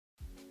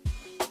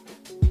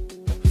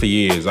For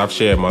years, I've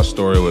shared my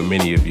story with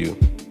many of you,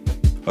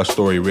 a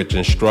story rich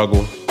in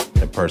struggle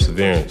and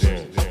perseverance.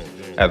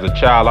 As a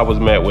child, I was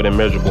met with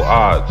immeasurable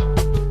odds,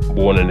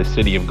 born in the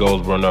city of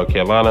Goldsboro, North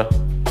Carolina,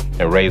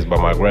 and raised by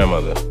my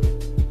grandmother.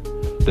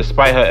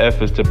 Despite her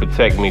efforts to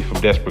protect me from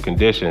desperate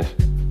conditions,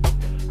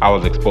 I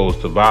was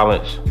exposed to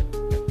violence,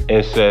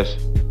 incest,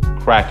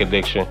 crack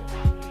addiction,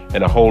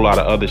 and a whole lot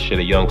of other shit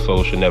a young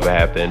soul should never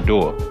have to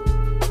endure.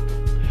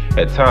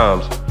 At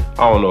times,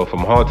 I don't know if I'm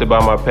haunted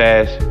by my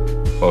past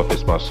or if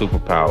it's my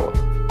superpower.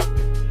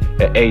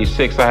 At age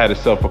 6, I had a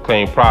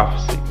self-proclaimed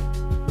prophecy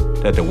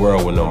that the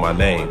world would know my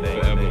name.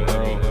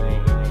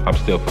 I'm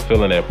still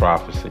fulfilling that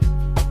prophecy.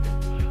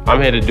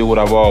 I'm here to do what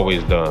I've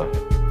always done,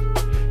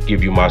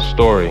 give you my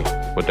story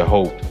with the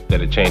hope that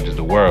it changes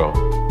the world,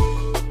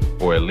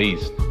 or at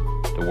least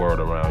the world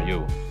around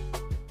you.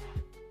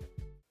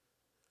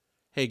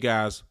 Hey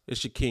guys,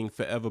 it's your king,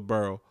 Forever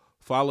Burrow.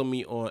 Follow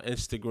me on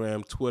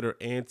Instagram, Twitter,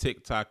 and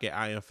TikTok at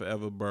I Am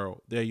Forever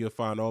Burrow. There you'll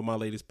find all my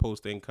latest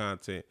posts and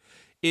content.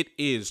 It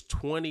is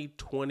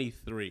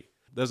 2023.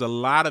 There's a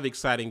lot of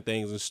exciting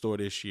things in store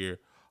this year.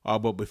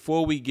 But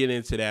before we get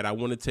into that, I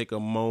want to take a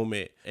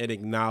moment and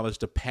acknowledge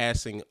the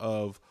passing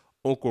of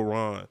Uncle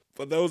Ron.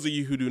 For those of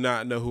you who do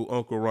not know who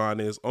Uncle Ron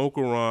is,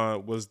 Uncle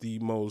Ron was the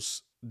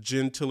most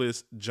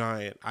gentlest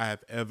giant I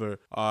have ever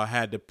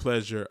had the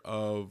pleasure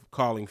of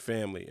calling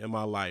family in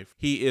my life.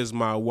 He is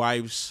my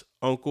wife's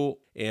uncle,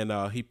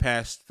 and he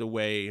passed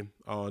away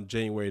on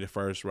January the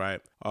 1st,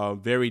 right?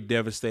 Very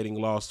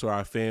devastating loss to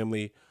our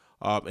family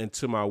and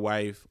to my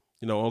wife.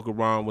 You know, Uncle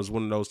Ron was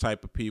one of those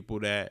type of people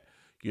that,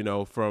 you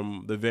know,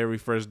 from the very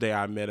first day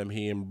I met him,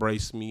 he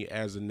embraced me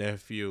as a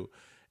nephew.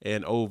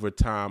 And over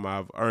time,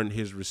 I've earned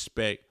his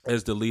respect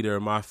as the leader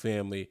of my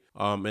family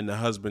and the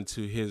husband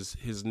to his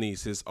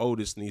niece, his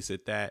oldest niece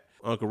at that.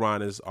 Uncle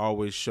Ron has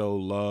always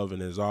showed love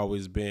and has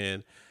always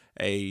been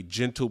a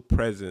gentle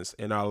presence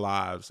in our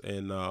lives.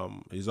 And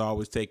he's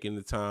always taken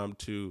the time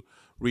to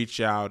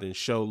reach out and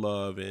show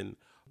love. And,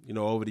 you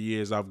know, over the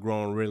years, I've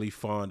grown really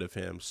fond of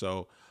him.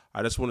 So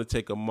I just want to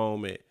take a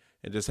moment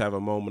and just have a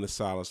moment of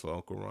silence for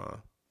Uncle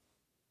Ron.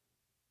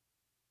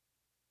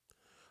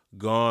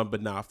 Gone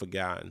but not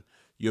forgotten.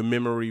 Your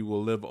memory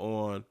will live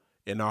on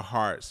in our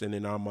hearts and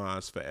in our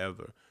minds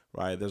forever,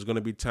 right? There's going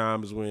to be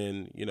times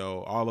when, you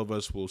know, all of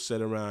us will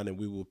sit around and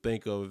we will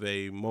think of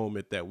a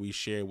moment that we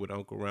shared with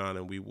Uncle Ron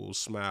and we will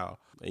smile,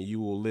 and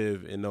you will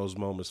live in those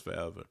moments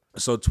forever.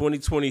 So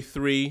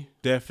 2023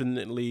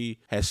 definitely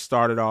has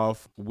started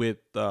off with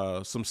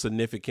some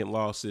significant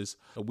losses.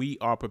 We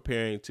are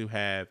preparing to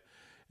have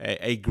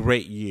a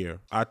great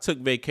year. I took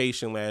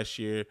vacation last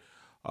year.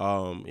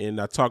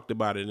 And I talked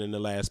about it in the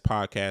last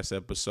podcast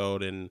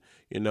episode. And,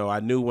 you know,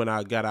 I knew when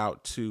I got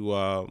out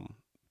to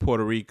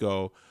Puerto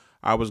Rico,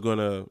 I was going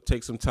to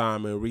take some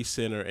time and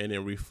recenter and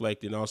then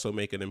reflect and also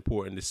make an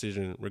important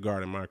decision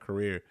regarding my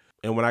career.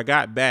 And when I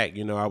got back,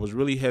 you know, I was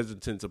really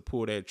hesitant to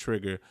pull that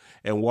trigger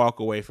and walk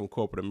away from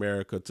corporate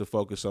America to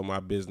focus on my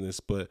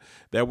business. But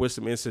there were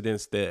some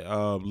incidents that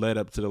led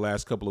up to the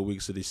last couple of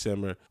weeks of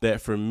December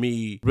that for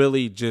me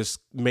really just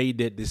made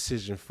that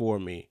decision for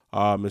me.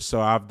 And so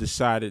I've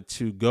decided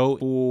to go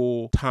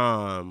full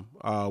time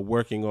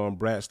working on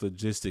Bratz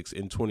Logistics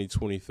in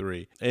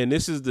 2023. And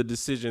this is the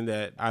decision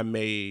that I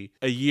made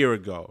a year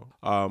ago.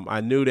 I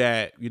knew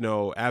that, you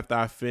know, after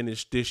I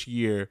finished this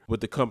year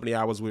with the company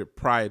I was with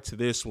prior to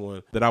this one,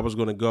 that I was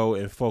going to go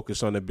and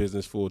focus on the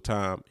business full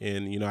time.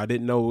 And, you know, I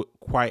didn't know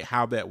quite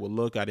how that would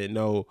look. I didn't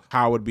know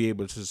how I would be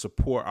able to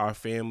support our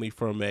family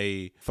from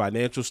a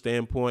financial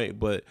standpoint.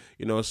 But,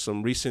 you know,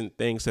 some recent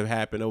things have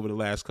happened over the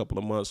last couple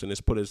of months, and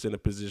it's put us in a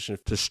position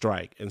to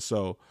strike. And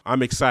so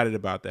I'm excited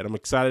about that. I'm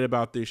excited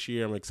about this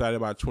year. I'm excited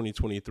about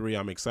 2023.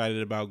 I'm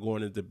excited about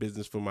going into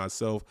business for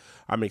myself.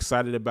 I'm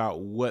excited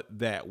about what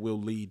that will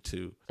lead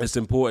to. It's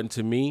important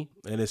to me,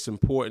 and it's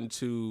important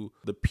to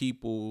the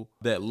people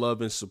that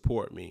love and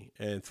support me.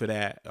 And for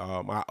that,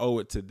 I owe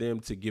it to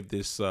them to give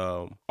this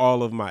all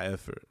of my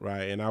effort,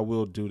 right? And I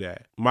will do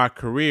that. My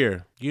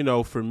career, you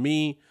know, for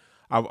me,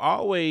 I've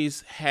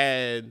always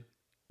had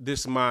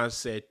this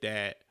mindset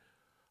that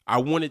I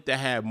wanted to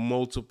have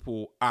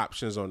multiple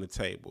options on the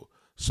table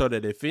so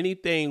that if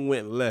anything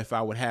went left,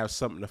 I would have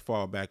something to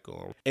fall back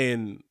on.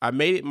 And I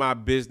made it my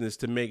business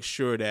to make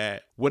sure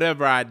that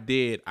whatever I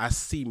did, I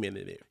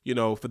cemented it. You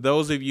know, for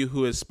those of you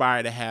who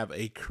aspire to have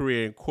a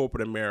career in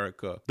corporate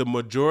America, the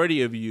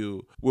majority of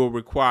you will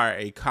require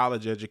a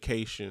college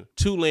education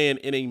to land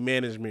in a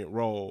management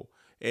role.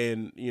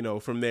 And, you know,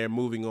 from there,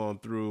 moving on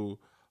through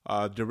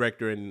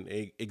director and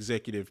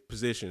executive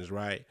positions,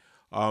 right?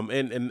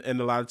 And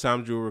a lot of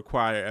times you'll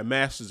require a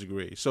master's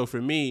degree. So for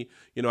me,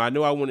 you know, I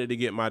knew I wanted to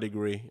get my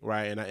degree,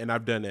 right? And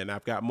I've done that, and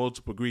I've got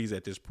multiple degrees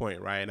at this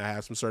point, right? And I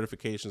have some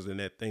certifications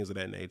and that things of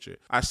that nature.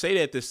 I say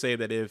that to say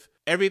that if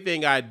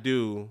everything I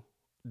do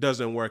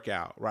doesn't work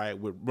out, right,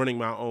 with running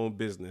my own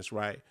business,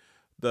 right,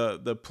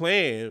 the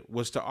plan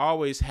was to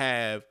always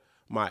have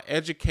my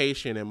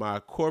education and my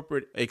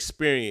corporate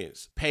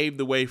experience paved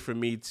the way for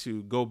me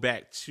to go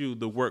back to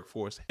the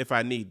workforce if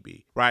I need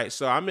be, right?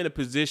 So I'm in a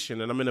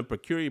position, and I'm in a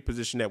peculiar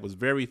position that was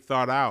very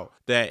thought out,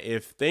 that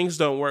if things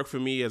don't work for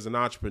me as an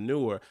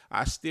entrepreneur,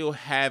 I still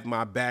have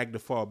my bag to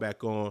fall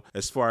back on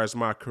as far as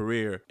my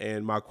career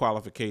and my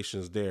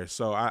qualifications there.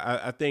 So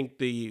I think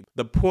the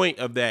point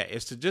of that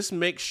is to just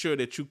make sure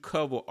that you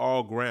cover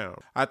all ground.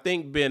 I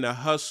think being a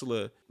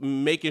hustler,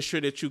 making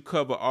sure that you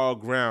cover all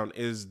ground,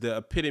 is the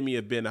epitome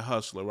of being a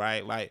hustler,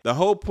 right? Like, the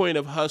whole point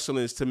of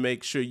hustling is to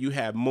make sure you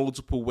have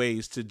multiple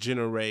ways to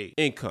generate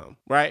income,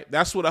 right?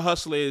 That's what a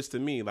hustler is to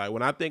me. Like,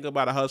 when I think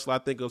about a hustler, I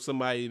think of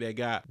somebody that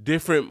got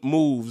different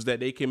moves that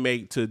they can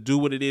make to do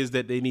what it is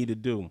that they need to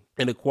do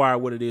and acquire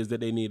what it is that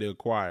they need to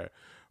acquire,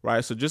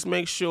 right? So just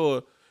make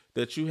sure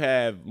that you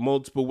have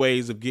multiple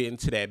ways of getting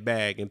to that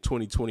bag in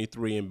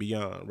 2023 and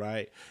beyond,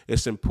 right?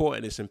 It's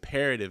important. It's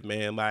imperative,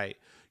 man. Like,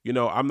 you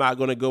know, I'm not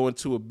going to go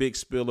into a big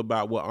spiel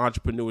about what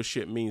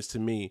entrepreneurship means to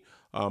me.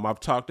 I've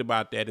talked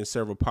about that in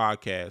several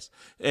podcasts.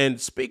 And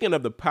speaking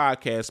of the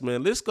podcast,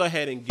 man, let's go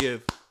ahead and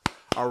give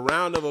a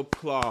round of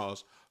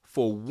applause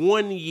for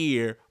 1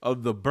 year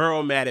of the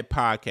Boromatic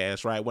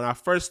Podcast, right? When I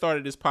first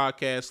started this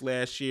podcast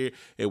last year,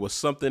 it was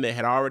something that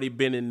had already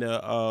been in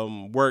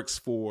the works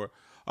for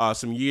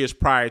some years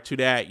prior to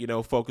that, you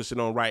know, focusing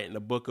on writing a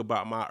book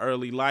about my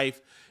early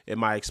life and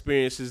my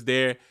experiences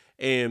there.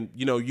 And,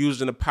 you know,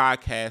 using the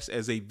podcast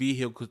as a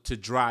vehicle to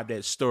drive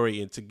that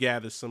story and to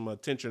gather some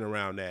attention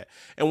around that.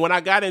 And when I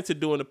got into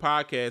doing the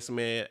podcast,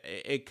 man,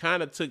 it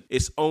kind of took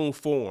its own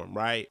form,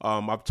 right?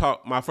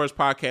 My first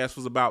podcast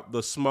was about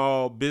the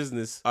small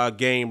business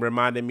game,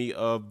 reminding me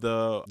of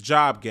the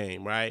job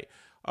game, right?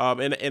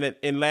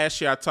 And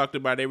last year I talked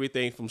about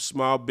everything from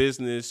small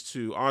business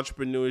to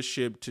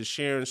entrepreneurship to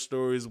sharing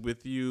stories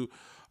with you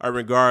in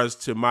regards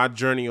to my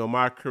journey on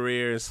my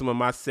career and some of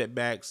my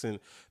setbacks and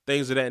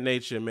things of that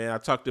nature, man. I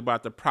talked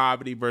about the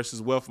poverty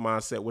versus wealth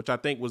mindset, which I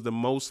think was the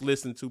most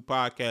listened to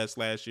podcast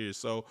last year.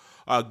 So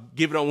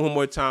give it on one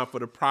more time for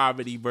the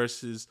poverty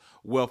versus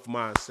wealth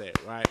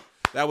mindset, right?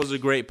 That was a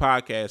great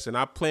podcast, and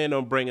I plan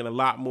on bringing a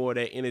lot more of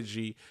that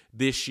energy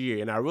this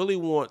year. And I really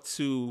want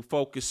to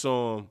focus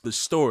on the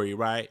story,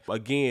 right?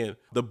 Again,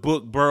 the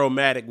book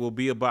Boromatic will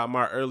be about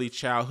my early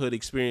childhood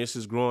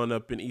experiences growing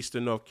up in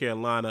Eastern North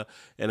Carolina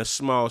in a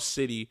small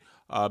city,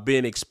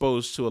 being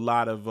exposed to a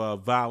lot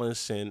of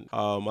violence and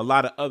a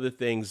lot of other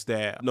things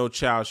that no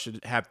child should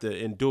have to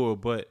endure.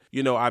 But,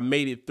 you know, I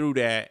made it through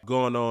that,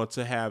 going on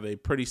to have a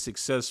pretty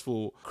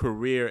successful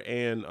career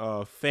and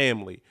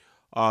family.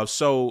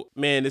 So,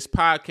 man, this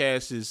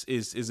podcast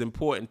is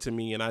important to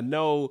me. And I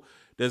know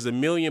there's a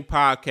million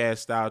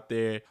podcasts out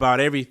there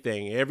about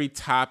everything, every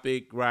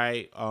topic,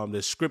 right?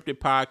 There's scripted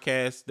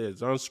podcasts,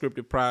 there's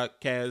unscripted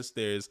podcasts,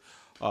 there's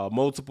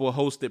multiple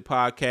hosted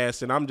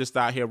podcasts, and I'm just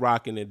out here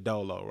rocking it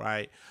dolo,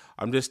 right?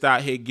 I'm just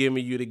out here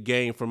giving you the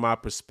game from my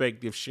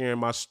perspective, sharing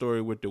my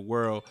story with the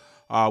world,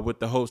 with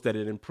the hopes that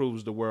it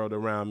improves the world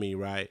around me,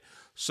 right?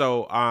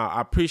 So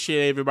I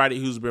appreciate everybody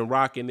who's been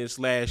rocking this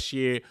last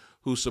year,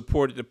 who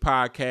supported the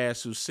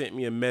podcast, who sent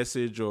me a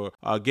message or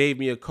gave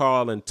me a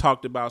call and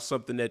talked about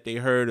something that they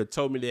heard or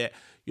told me that,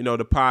 you know,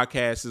 the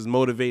podcast has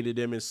motivated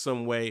them in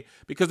some way,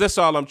 because that's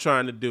all I'm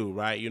trying to do,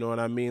 right? You know what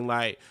I mean?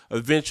 Like,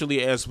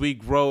 eventually, as we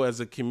grow as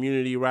a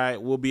community, right,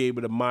 we'll be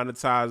able to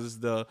monetize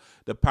the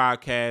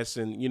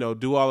podcast and, you know,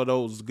 do all of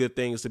those good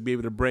things to be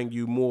able to bring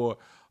you more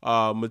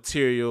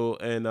material.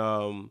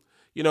 And,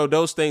 you know,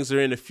 those things are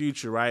in the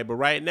future, right? But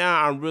right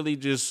now, I'm really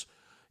just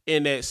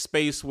in that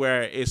space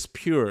where it's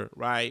pure,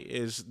 right?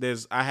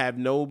 I have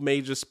no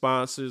major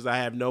sponsors. I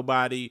have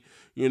nobody,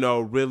 you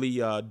know,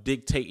 really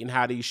dictating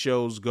how these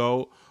shows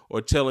go or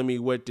telling me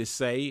what to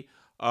say.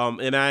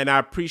 And I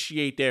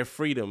appreciate that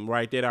freedom,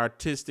 right? That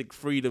artistic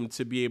freedom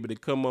to be able to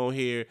come on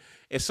here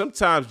and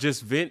sometimes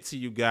just vent to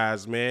you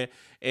guys, man,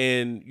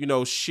 and, you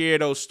know, share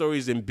those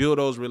stories and build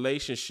those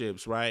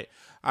relationships, right?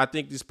 I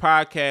think these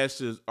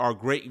podcasts are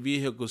great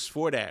vehicles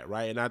for that,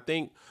 right? And I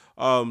think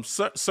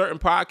certain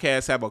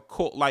podcasts have a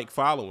cult-like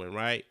following,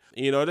 right?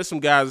 You know, there's some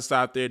guys that's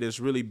out there that's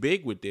really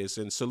big with this,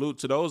 and salute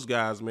to those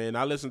guys, man.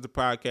 I listen to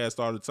podcasts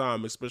all the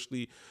time,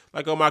 especially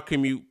like on my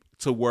commute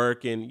to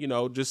work and, you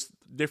know, just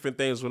different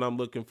things when I'm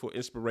looking for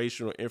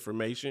inspirational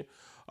information.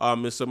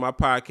 And so my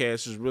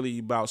podcast is really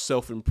about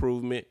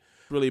self-improvement,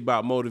 really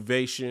about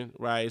motivation,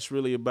 right? It's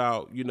really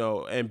about, you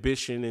know,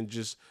 ambition and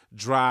just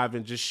drive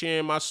and just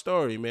sharing my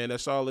story, man.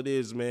 That's all it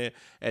is, man,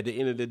 at the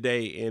end of the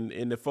day.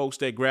 And the folks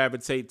that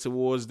gravitate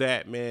towards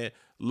that, man,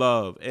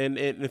 love.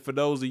 And for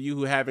those of you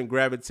who haven't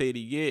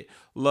gravitated yet,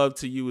 love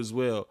to you as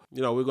well.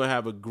 You know, we're going to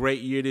have a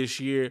great year this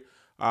year.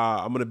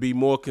 I'm going to be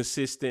more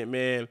consistent,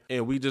 man,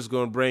 and we just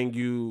going to bring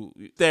you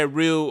that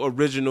real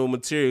original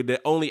material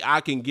that only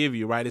I can give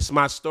you, right? It's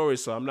my story,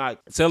 so I'm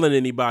not telling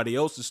anybody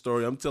else's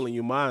story. I'm telling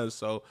you mine,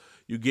 so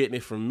you're getting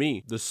it from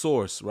me, the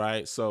source,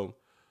 right? So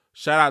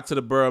shout out to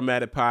the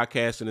Boromatic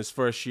Podcast in its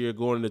first year,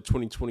 going into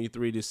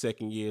 2023, this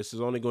second year. So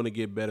it's only going to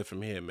get better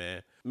from here,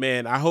 man.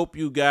 Man, I hope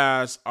you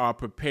guys are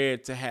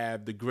prepared to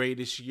have the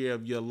greatest year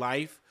of your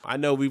life. I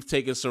know we've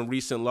taken some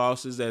recent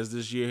losses as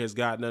this year has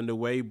gotten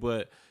underway,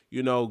 but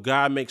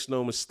God makes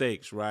no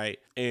mistakes, right?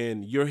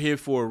 And you're here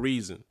for a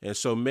reason. And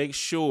so make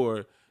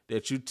sure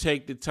that you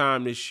take the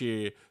time this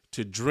year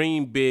to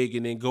dream big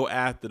and then go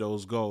after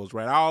those goals,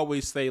 right? I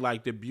always say,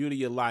 like, the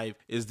beauty of life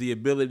is the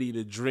ability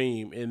to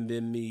dream and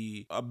then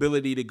the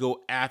ability to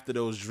go after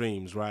those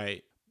dreams,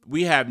 right?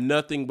 We have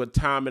nothing but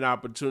time and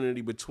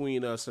opportunity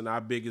between us and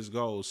our biggest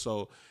goals.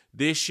 So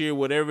this year,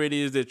 whatever it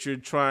is that you're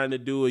trying to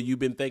do or you've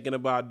been thinking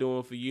about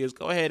doing for years,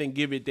 go ahead and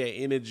give it that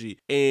energy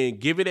and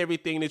give it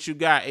everything that you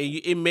got. And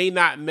it may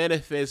not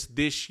manifest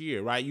this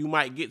year, right? You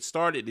might get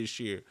started this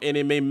year and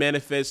it may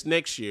manifest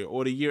next year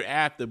or the year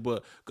after,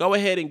 but go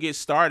ahead and get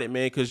started,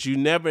 man, because you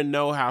never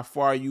know how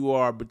far you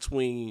are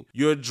between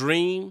your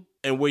dream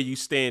and where you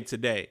stand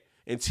today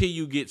until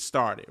you get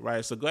started,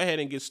 right? So go ahead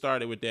and get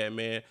started with that,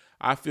 man.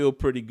 I feel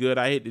pretty good.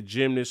 I hit the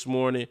gym this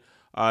morning.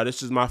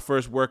 This is my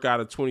first workout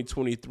of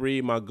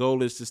 2023. My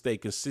goal is to stay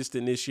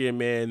consistent this year,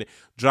 man,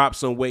 drop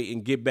some weight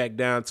and get back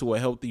down to a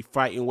healthy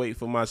fighting weight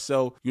for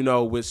myself.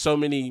 With so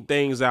many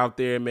things out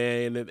there,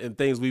 man, and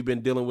things we've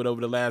been dealing with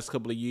over the last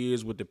couple of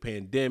years with the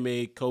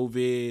pandemic,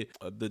 COVID,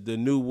 the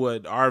new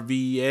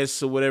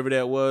RVS or whatever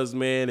that was,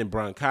 man, and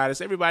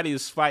bronchitis. Everybody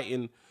is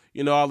fighting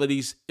all of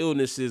these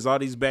illnesses, all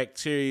these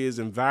bacteria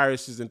and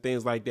viruses and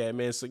things like that,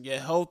 man. So yeah,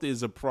 health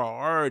is a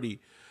priority,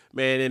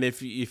 man. And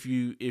if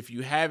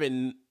you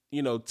haven't,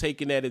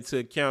 taking that into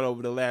account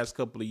over the last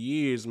couple of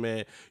years,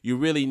 man, you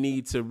really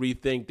need to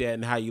rethink that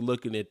and how you're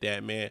looking at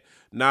that, man.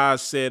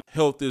 Nas said,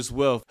 health is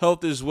wealth.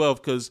 Health is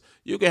wealth, because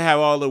you can have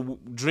all the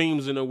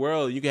dreams in the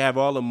world. You can have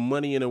all the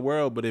money in the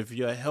world, but if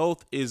your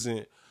health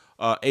isn't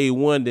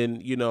A1, then,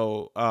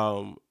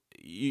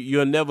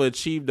 you'll never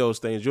achieve those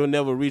things. You'll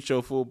never reach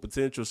your full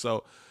potential.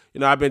 So,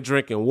 I've been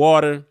drinking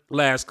water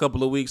last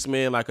couple of weeks,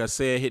 man. Like I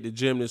said, hit the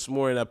gym this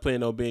morning. I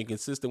plan on being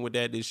consistent with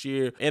that this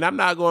year. And I'm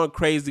not going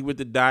crazy with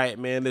the diet,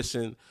 man.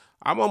 Listen,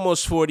 I'm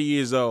almost 40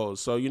 years old.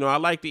 So, I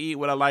like to eat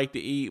what I like to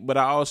eat, but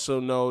I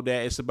also know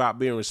that it's about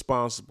being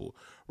responsible,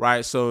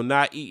 right? So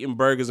not eating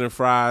burgers and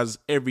fries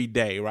every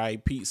day,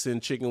 right? Pizza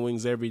and chicken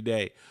wings every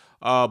day.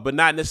 But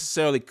not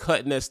necessarily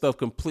cutting that stuff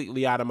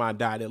completely out of my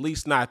diet, at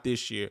least not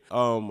this year.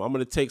 I'm going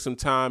to take some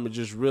time and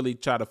just really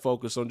try to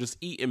focus on just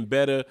eating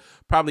better,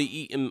 probably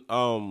eating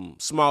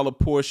smaller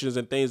portions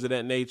and things of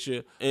that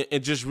nature,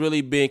 and just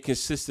really being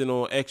consistent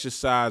on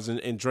exercise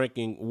and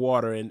drinking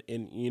water. And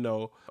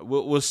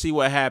we'll see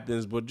what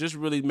happens, but just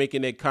really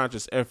making that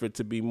conscious effort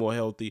to be more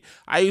healthy.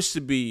 I used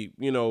to be,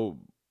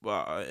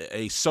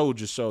 a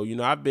soldier, so,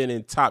 I've been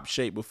in top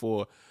shape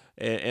before.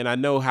 And I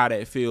know how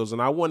that feels,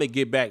 and I want to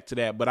get back to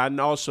that. But I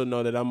also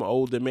know that I'm an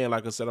older man.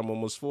 Like I said, I'm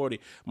almost 40.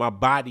 My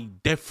body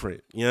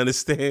different. You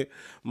understand?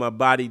 My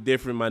body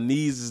different. My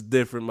knees is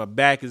different. My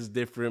back is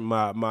different.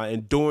 My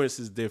endurance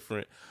is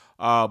different.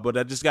 But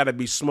I just got to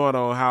be smart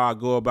on how I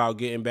go about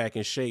getting back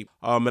in shape.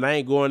 And I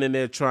ain't going in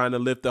there trying to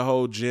lift the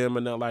whole gym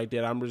and nothing like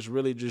that. I'm just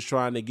really just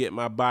trying to get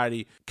my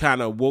body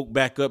kind of woke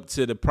back up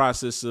to the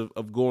process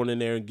of going in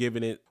there and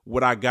giving it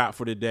what I got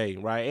for the day,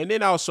 right? And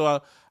then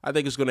also, I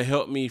think it's going to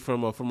help me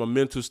from a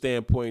mental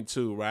standpoint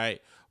too,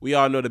 right? We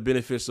all know the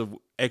benefits of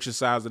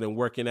exercising and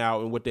working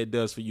out and what that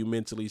does for you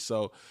mentally.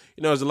 So,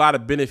 there's a lot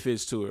of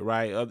benefits to it,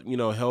 right?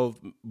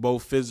 Health,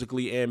 both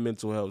physically and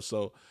mental health.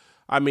 So,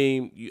 I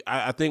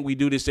think we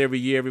do this every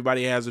year.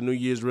 Everybody has a New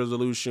Year's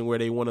resolution where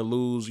they want to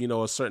lose,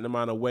 a certain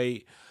amount of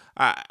weight.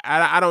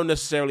 I don't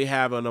necessarily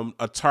have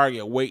a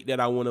target weight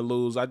that I want to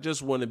lose. I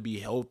just want to be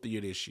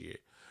healthier this year,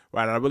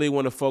 right? I really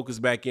want to focus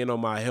back in on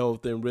my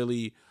health and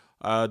really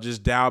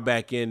just dial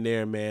back in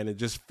there, man, and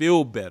just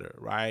feel better,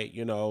 right?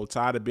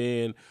 Tired of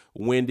being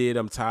winded.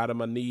 I'm tired of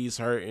my knees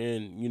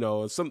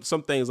hurting,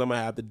 some things I'm going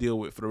to have to deal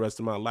with for the rest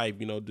of my life,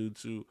 due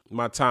to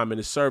my time in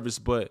the service,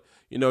 but,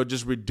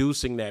 just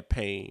reducing that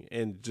pain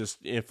and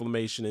just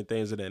inflammation and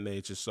things of that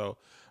nature. So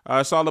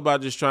it's all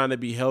about just trying to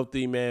be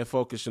healthy, man,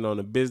 focusing on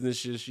the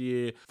business this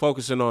year,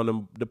 focusing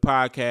on the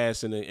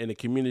podcast and the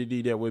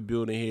community that we're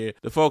building here.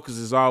 The focus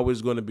is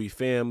always going to be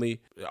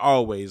family,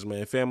 always,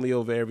 man. Family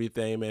over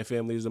everything, man.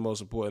 Family is the most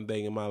important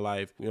thing in my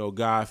life.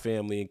 God,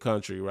 family, and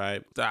country,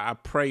 right? So I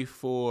pray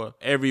for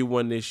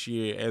everyone this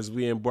year as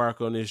we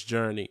embark on this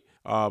journey.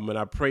 And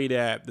I pray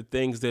that the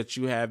things that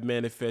you have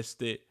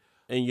manifested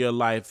in your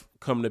life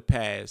come to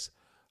pass.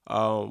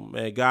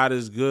 And God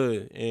is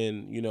good.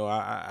 And,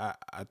 I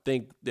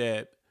think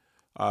that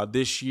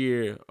this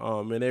year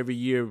and every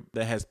year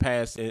that has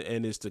passed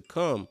and is to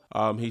come,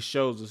 he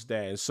shows us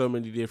that in so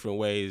many different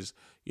ways.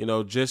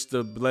 Just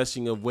the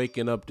blessing of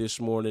waking up this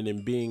morning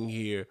and being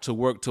here to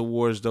work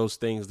towards those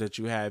things that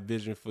you have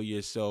vision for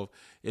yourself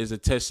is a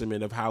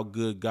testament of how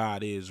good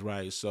God is,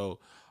 right? So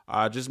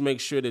just make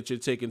sure that you're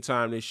taking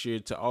time this year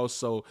to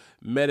also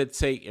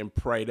meditate and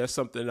pray. That's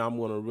something I'm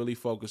going to really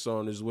focus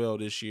on as well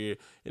this year,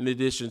 in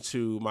addition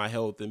to my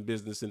health and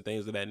business and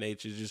things of that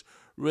nature. Just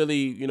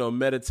really,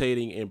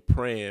 meditating and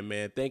praying,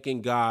 man,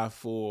 thanking God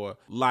for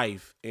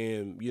life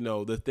and,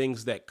 the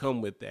things that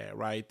come with that,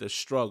 right? The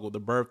struggle, the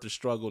birth, the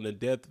struggle, and the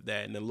death of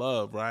that, and the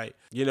love, right?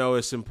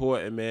 It's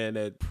important, man,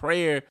 that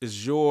prayer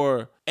is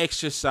your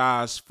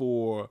exercise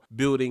for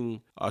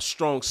building a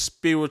strong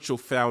spiritual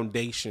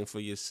foundation for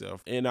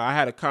yourself. And I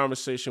had a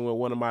conversation with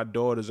one of my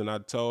daughters, and I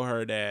told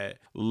her that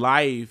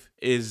life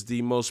is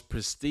the most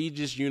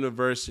prestigious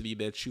university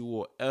that you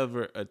will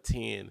ever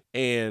attend.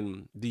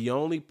 And the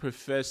only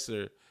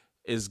professor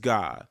is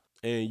God.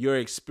 And your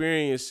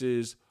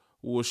experiences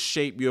will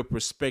shape your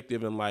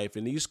perspective in life.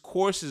 And these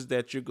courses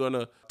that you're going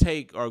to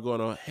take are going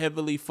to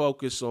heavily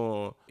focus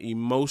on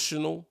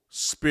emotional,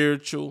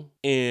 spiritual,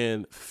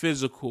 and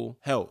physical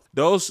health.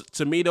 Those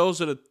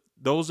are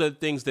the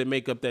things that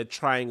make up that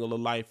triangle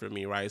of life for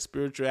me, right?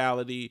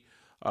 Spirituality,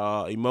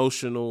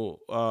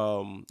 emotional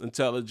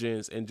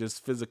intelligence, and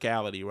just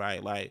physicality,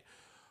 right?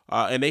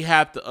 And they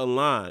have to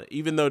align.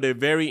 Even though they're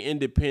very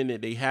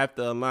independent, they have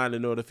to align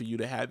in order for you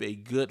to have a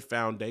good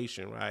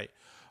foundation, right?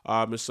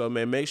 And so,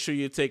 man, make sure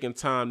you're taking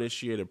time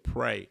this year to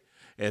pray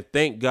and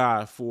thank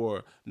God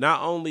for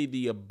not only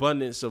the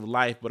abundance of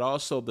life, but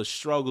also the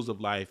struggles of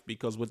life,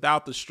 because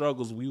without the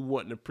struggles, we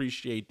wouldn't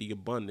appreciate the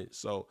abundance.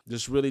 So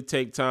just really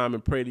take time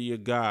and pray to your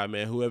God,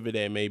 man, whoever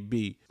that may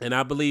be. And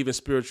I believe in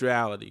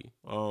spirituality.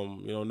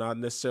 Not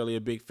necessarily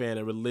a big fan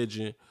of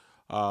religion,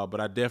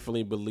 but I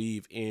definitely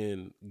believe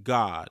in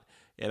God,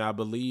 and I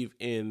believe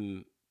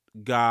in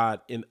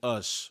God in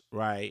us,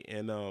 right?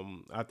 And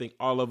I think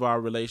all of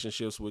our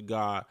relationships with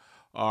God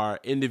are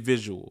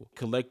individual.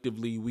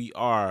 Collectively, we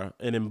are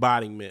an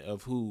embodiment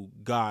of who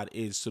God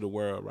is to the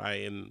world,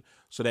 right? And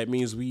so that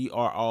means we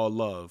are all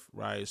love,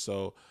 right?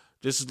 So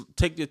just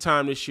take your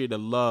time this year to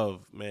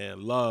love,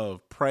 man.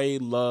 Love, pray,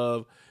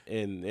 love,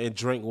 and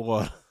drink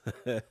water.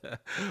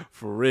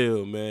 For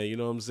real, man. You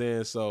know what I'm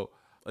saying? So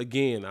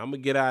again, I'm going to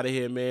get out of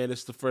here, man.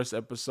 It's the first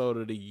episode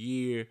of the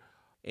year.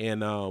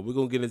 And we're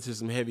going to get into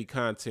some heavy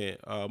content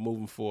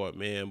moving forward,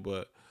 man.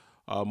 But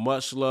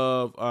much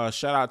love.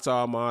 Shout out to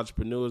all my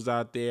entrepreneurs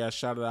out there. I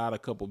shouted out a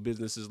couple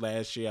businesses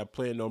last year. I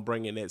plan on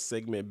bringing that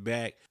segment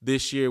back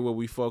this year, where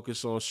we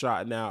focus on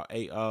shouting out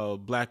a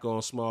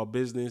Black-owned small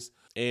business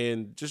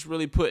and just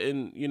really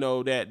putting,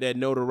 that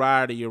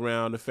notoriety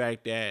around the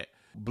fact that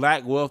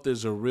Black wealth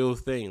is a real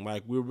thing.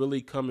 Like, we're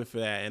really coming for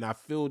that. And I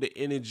feel the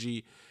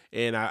energy,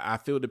 and I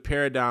feel the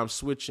paradigm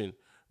switching.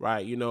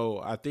 Right,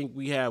 I think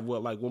we have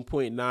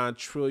 1.9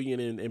 trillion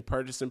in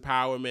purchasing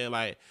power, man.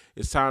 Like,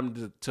 it's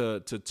time to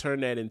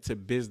turn that into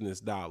business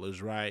dollars,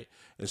 right,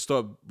 and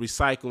start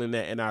recycling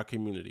that in our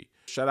community.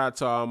 Shout out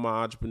to all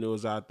my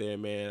entrepreneurs out there,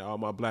 man. All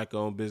my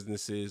Black-owned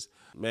businesses,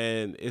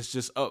 man. It's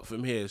just up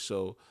from here.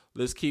 So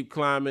let's keep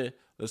climbing.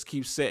 Let's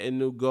keep setting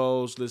new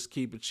goals. Let's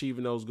keep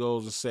achieving those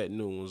goals and setting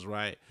new ones.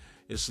 Right.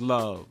 It's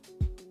love.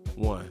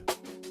 One.